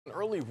An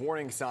early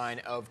warning sign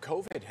of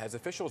COVID has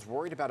officials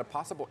worried about a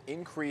possible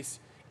increase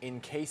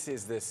in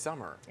cases this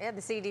summer. Yeah, the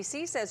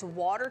CDC says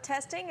water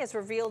testing has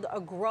revealed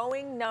a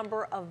growing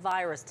number of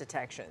virus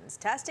detections.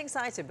 Testing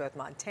sites in both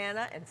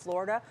Montana and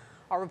Florida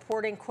are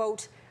reporting,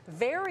 quote,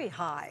 very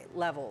high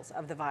levels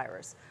of the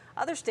virus.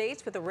 Other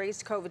states with a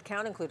raised COVID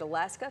count include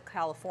Alaska,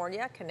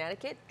 California,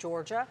 Connecticut,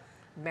 Georgia,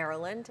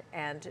 Maryland,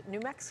 and New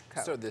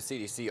Mexico. So the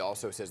CDC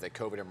also says that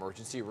COVID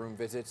emergency room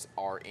visits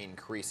are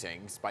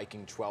increasing,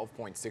 spiking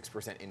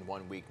 12.6% in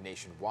 1 week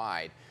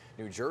nationwide.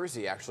 New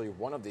Jersey actually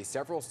one of the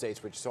several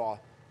states which saw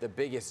the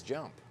biggest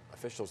jump.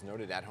 Officials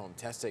noted at-home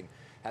testing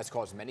has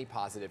caused many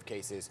positive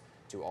cases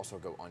to also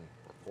go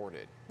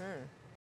unreported.